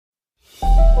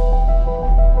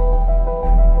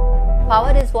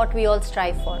is what we all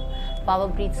strive for. Power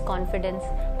breeds confidence,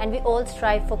 and we all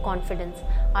strive for confidence.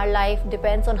 Our life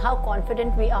depends on how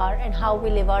confident we are, and how we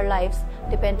live our lives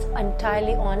depends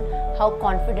entirely on how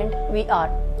confident we are.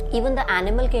 Even the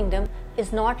animal kingdom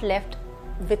is not left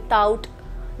without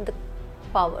the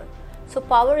power. So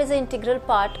power is an integral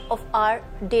part of our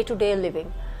day-to-day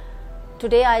living.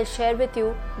 Today I'll share with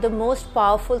you the most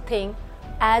powerful thing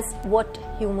as what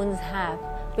humans have,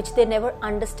 which they never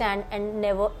understand and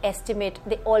never estimate.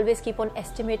 They always keep on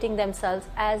estimating themselves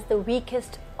as the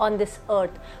weakest on this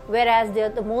earth, whereas they are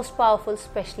the most powerful,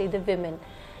 especially the women.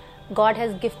 God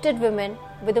has gifted women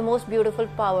with the most beautiful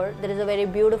power. There is a very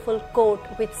beautiful quote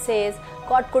which says,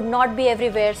 God could not be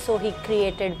everywhere, so he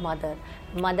created mother.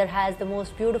 Mother has the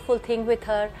most beautiful thing with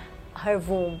her, her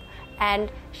womb.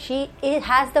 And she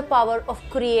has the power of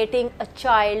creating a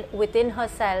child within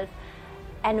herself.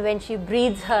 And when she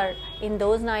breathes her in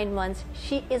those 9 months,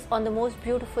 she is on the most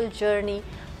beautiful journey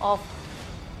of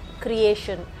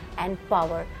creation and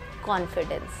power,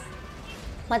 confidence.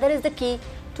 Mother is the key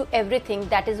to everything.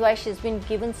 That is why she's been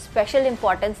given special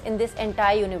importance in this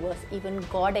entire universe. Even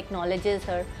God acknowledges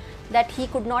her that he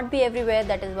could not be everywhere.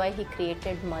 That is why he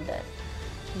created mother.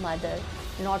 Mother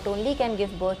not only can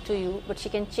give birth to you, but she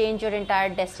can change your entire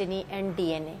destiny and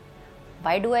DNA.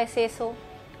 Why do I say so?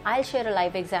 I'll share a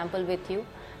live example with you.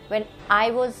 When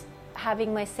I was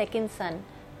having my second son,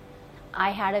 I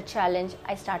had a challenge.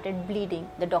 I started bleeding.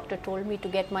 The doctor told me to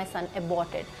get my son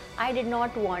aborted. I did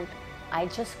not want. I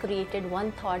just created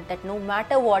one thought that no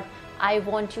matter what, I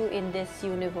want you in this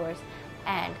universe.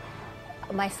 And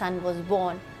my son was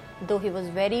born. Though he was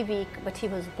very weak, but he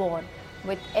was born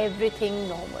with everything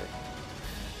normal.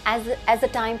 As the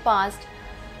time passed,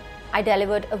 I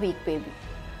delivered a weak baby.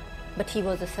 But he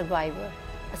was a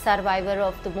survivor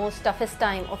of the most toughest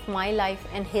time of my life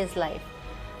and his life.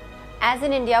 As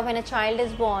in India, when a child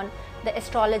is born, the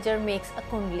astrologer makes a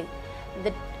kundli.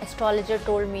 The astrologer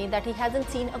told me that he hasn't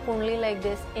seen a kundli like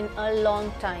this in a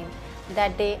long time.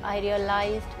 That day I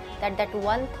realized that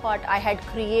one thought I had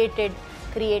created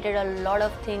a lot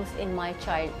of things in my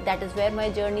child. That is where my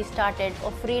journey started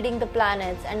of reading the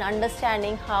planets and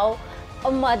understanding how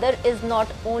a mother is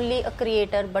not only a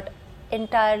creator but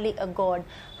entirely a god.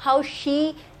 How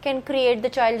she can create the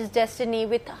child's destiny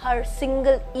with her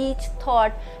single each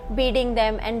thought, beating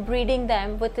them and breeding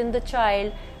them within the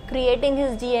child, creating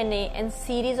his DNA and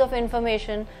series of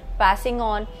information passing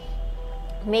on,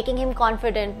 making him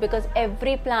confident, because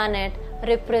every planet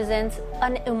represents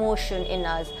an emotion in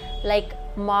us. Like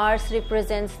Mars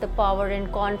represents the power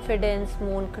and confidence,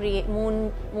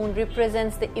 Moon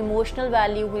represents the emotional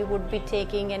value we would be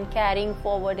taking and carrying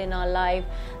forward in our life.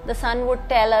 The Sun would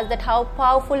tell us that how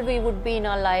powerful we would be in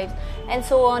our lives, and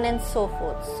so on and so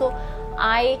forth. So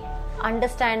I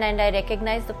understand and I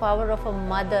recognize the power of a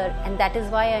mother, and that is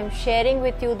why I am sharing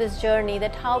with you this journey,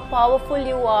 that how powerful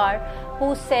you are.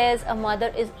 Who says a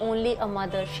mother is only a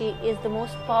mother? She is the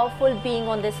most powerful being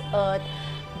on this earth,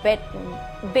 but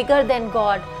bigger than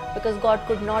God, because God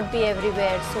could not be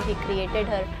everywhere, so he created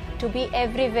her to be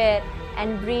everywhere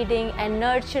and breeding and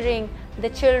nurturing the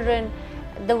children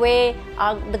the way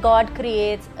the God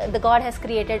has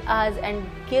created us, and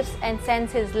gives and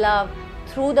sends his love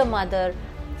through the mother.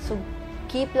 So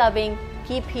keep loving,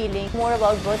 keep healing. More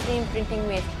about Birth Reimprinting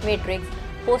Matrix,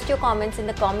 post your comments in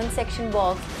the comment section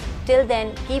box. Till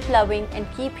then, keep loving and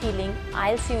keep healing.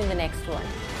 I'll see you in the next one.